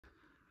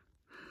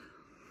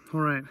All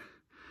right.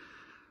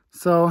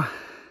 So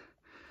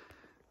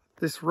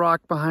this rock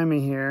behind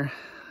me here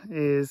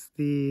is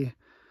the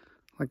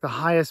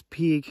highest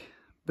peak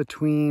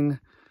between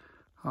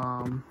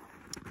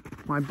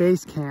my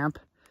base camp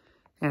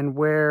and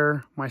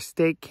where my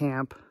stake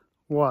camp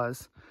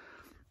was.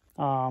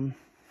 To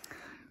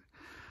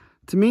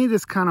me,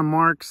 this kind of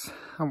marks,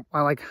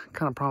 I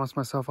kind of promised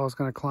myself I was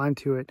going to climb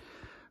to it,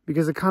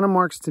 because it kind of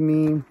marks to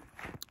me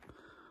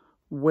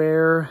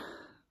where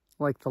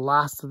like the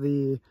last of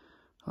the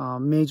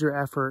major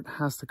effort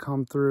has to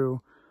come through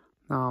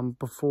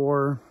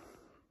before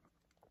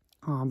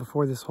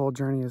this whole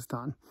journey is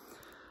done.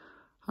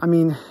 I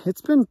mean,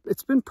 it's been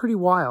pretty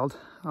wild.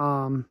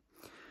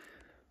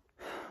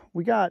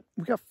 We got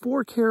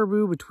 4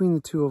 caribou between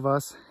the two of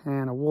us,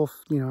 and a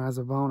wolf, you know, as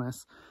a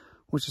bonus,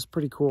 which is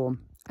pretty cool.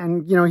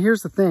 And you know,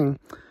 here's the thing.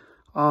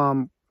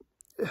 I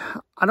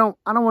don't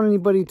want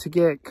anybody to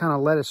get kind of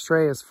led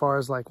astray as far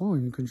as like, oh,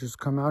 you can just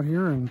come out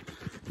here and,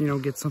 you know,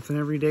 get something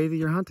every day that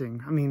you're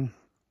hunting. I mean,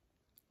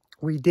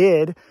 we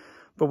did,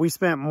 but we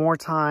spent more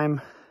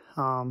time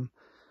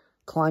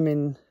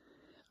climbing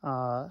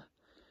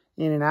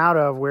in and out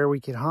of where we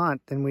could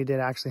hunt than we did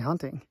actually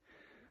hunting.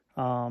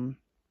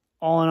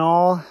 All in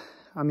all,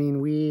 I mean,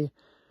 we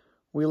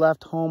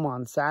left home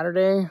on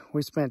Saturday.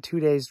 We spent 2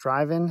 days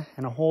driving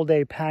and a whole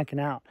day packing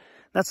out.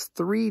 That's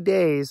 3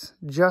 days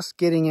just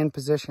getting in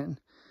position.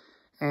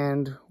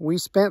 And we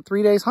spent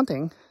 3 days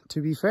hunting,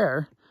 to be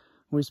fair.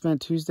 We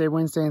spent Tuesday,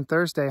 Wednesday, and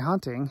Thursday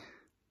hunting.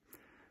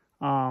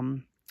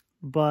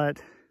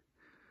 But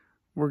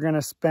we're going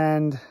to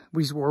spend,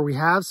 we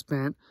have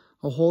spent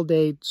a whole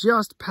day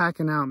just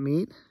packing out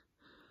meat.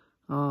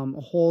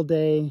 A whole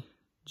day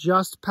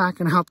just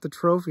packing out the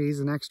trophies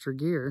and extra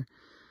gear.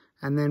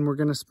 And then we're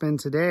going to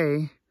spend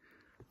today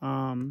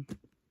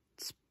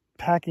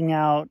packing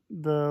out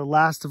the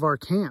last of our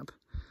camp.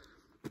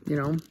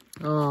 You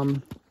know,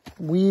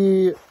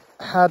 we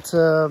had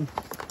to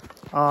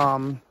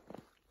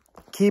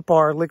keep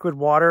our liquid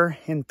water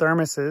in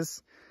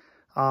thermoses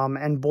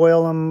and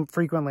boil them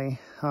frequently,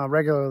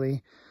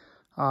 regularly.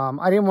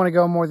 I didn't want to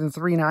go more than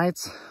 3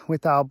 nights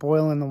without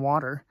boiling the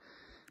water.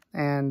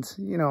 And,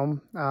 you know,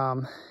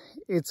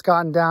 it's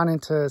gotten down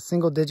into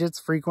single digits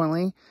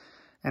frequently.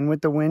 And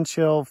with the wind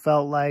chill,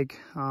 felt like,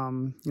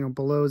 you know,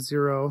 below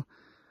 0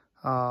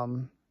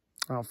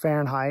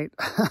 Fahrenheit.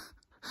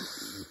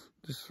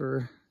 Just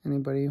for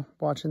anybody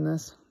watching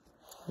this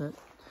that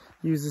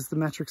uses the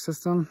metric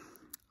system.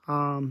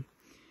 And,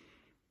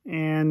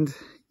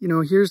 you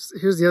know, here's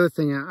the other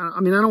thing. I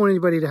mean, I don't want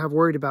anybody to have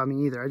worried about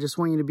me either. I just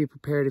want you to be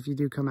prepared if you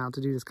do come out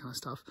to do this kind of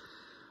stuff.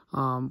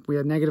 We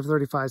had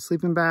 -35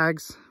 sleeping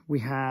bags. We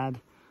had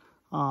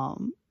a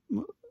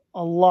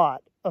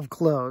lot of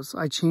clothes.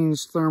 I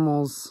changed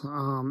thermals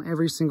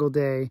every single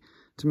day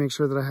to make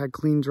sure that I had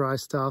clean, dry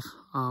stuff.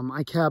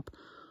 I kept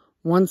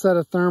 1 set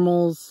of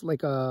thermals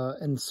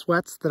and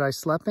sweats that I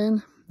slept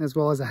in, as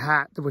well as a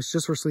hat that was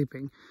just for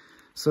sleeping,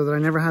 so that I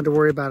never had to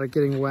worry about it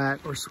getting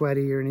wet or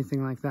sweaty or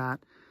anything like that.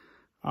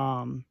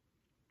 You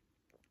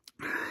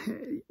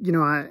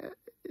know, I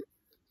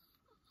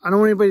don't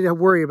want anybody to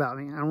worry about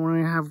me. I don't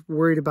want to have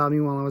worried about me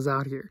while I was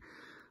out here.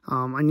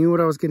 I knew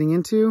what I was getting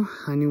into.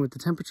 I knew what the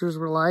temperatures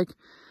were like.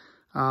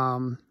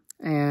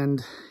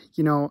 And,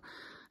 you know,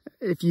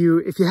 if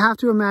you have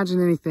to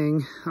imagine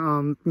anything,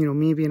 you know,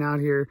 me being out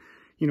here,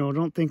 you know,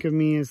 don't think of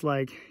me as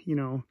like, you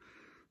know,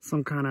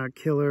 some kind of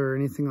killer or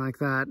anything like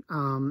that.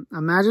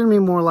 Imagine me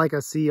more like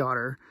a sea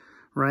otter,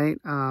 right?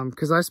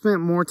 Because I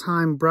spent more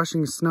time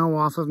brushing snow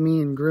off of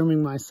me and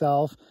grooming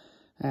myself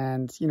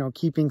and, you know,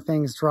 keeping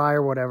things dry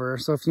or whatever.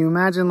 So if you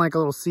imagine like a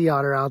little sea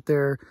otter out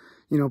there,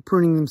 you know,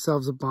 pruning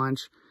themselves a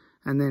bunch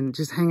and then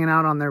just hanging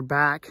out on their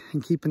back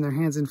and keeping their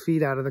hands and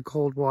feet out of the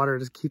cold water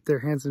to keep their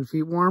hands and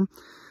feet warm.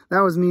 That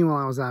was me while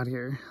I was out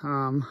here.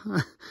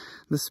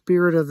 The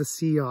spirit of the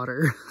sea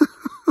otter.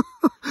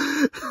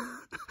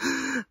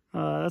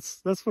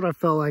 That's what I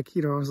felt like.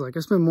 You know, I was like,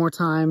 I spent more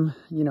time,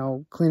 you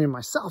know, cleaning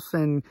myself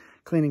and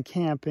cleaning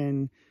camp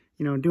and,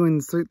 you know,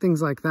 doing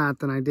things like that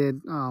than I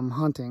did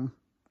hunting.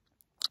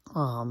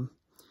 You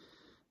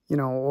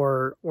know,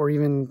 or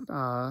even,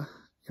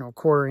 you know,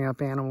 quartering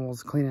up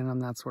animals, cleaning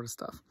them, that sort of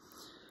stuff.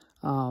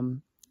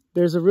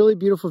 There's a really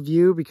beautiful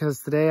view because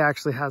today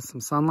actually has some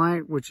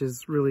sunlight, which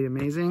is really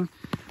amazing.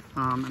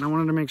 And I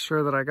wanted to make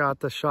sure that I got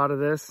the shot of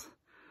this.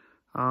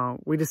 I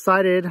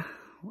decided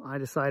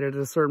at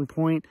a certain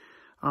point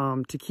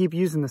to keep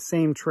using the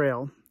same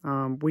trail.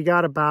 We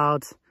got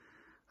about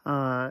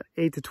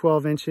 8 to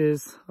 12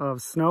 inches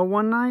of snow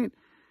one night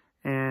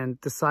and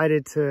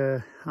decided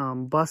to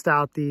bust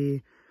out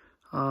the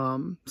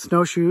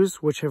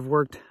snowshoes, which have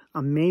worked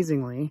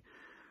amazingly.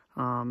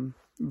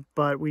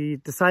 But we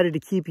decided to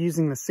keep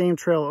using the same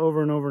trail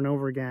over and over and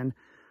over again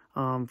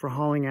for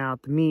hauling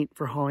out the meat,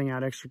 for hauling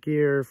out extra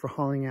gear, for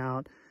hauling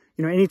out,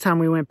 you know, anytime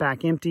we went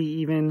back empty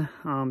even.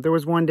 There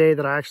was one day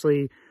that I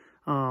actually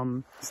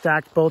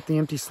stacked both the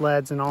empty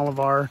sleds and all of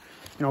our,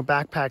 you know,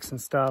 backpacks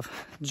and stuff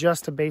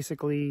just to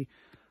basically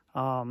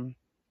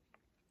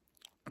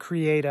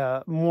create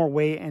more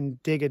weight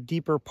and dig a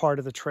deeper part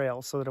of the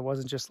trail so that it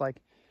wasn't just like,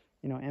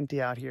 you know,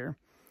 empty out here.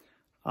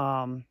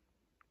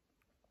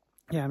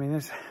 Yeah, I mean,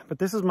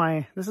 this is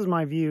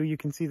my view. You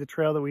can see the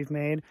trail that we've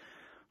made,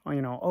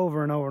 you know,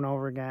 over and over and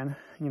over again,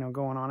 you know,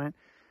 going on it,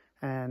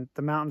 and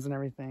the mountains and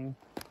everything.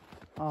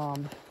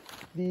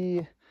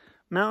 The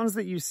mountains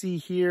that you see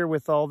here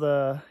with all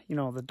the, you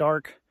know, the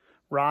dark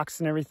rocks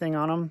and everything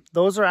on them,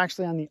 those are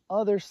actually on the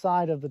other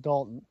side of the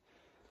Dalton.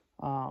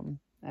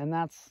 And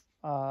that's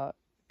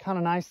kind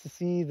of nice to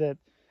see that,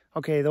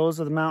 okay,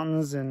 those are the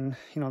mountains, and,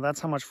 you know, that's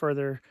how much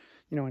further,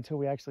 you know, until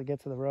we actually get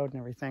to the road and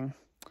everything.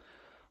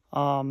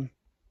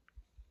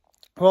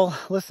 Well,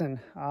 listen,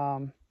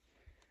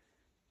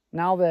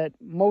 now that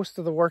most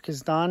of the work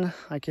is done,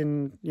 I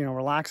can, you know,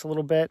 relax a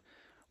little bit.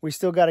 We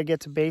still got to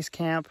get to base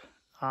camp.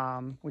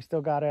 We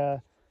still got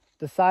to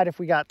decide if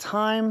we got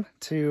time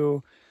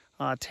to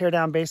tear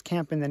down base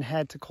camp and then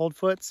head to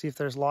Coldfoot, see if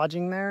there's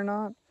lodging there or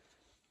not.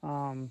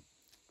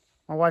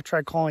 My wife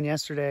tried calling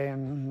yesterday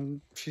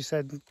and she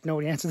said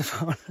nobody answered the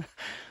phone.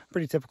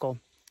 Pretty typical.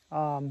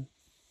 But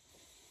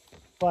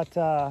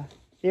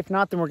if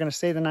not, then we're going to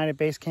stay the night at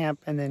base camp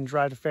and then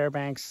drive to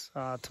Fairbanks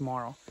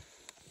tomorrow.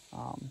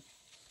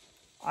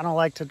 I don't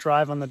like to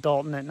drive on the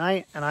Dalton at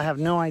night, and I have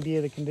no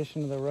idea the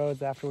condition of the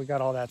roads after we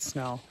got all that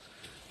snow.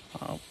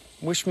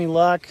 Wish me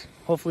luck.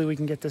 Hopefully we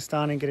can get this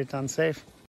done and get it done safe.